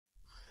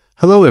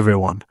Hello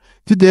everyone,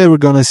 today we're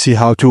gonna see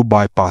how to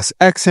bypass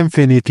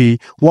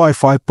Xfinity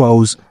Wi-Fi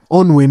pause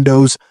on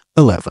Windows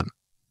 11.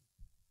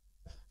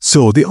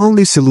 So the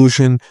only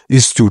solution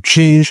is to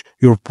change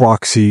your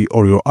proxy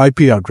or your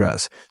IP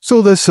address.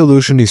 So the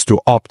solution is to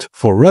opt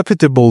for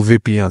reputable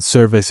VPN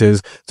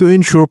services to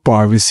ensure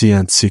privacy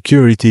and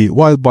security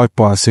while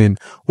bypassing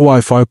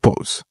Wi-Fi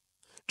pause.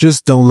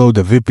 Just download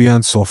the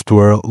VPN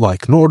software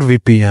like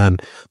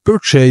NordVPN,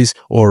 purchase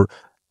or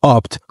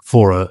opt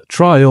for a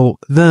trial,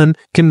 then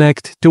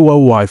connect to a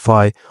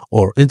Wi-Fi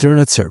or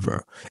internet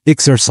server.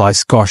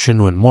 Exercise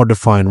caution when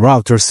modifying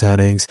router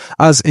settings,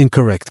 as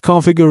incorrect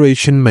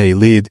configuration may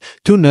lead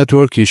to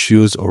network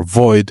issues or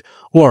void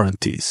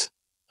warranties.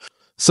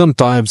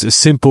 Sometimes a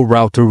simple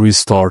router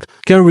restart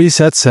can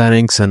reset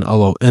settings and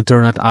allow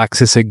internet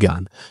access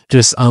again.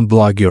 Just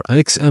unplug your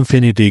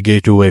Xfinity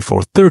gateway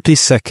for 30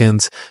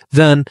 seconds,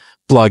 then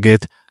plug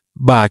it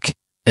back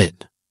in.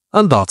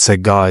 And that's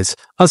it, guys,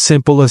 as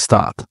simple as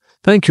that.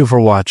 Thank you for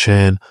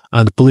watching,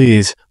 and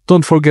please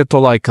don't forget to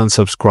like and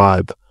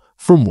subscribe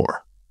for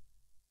more.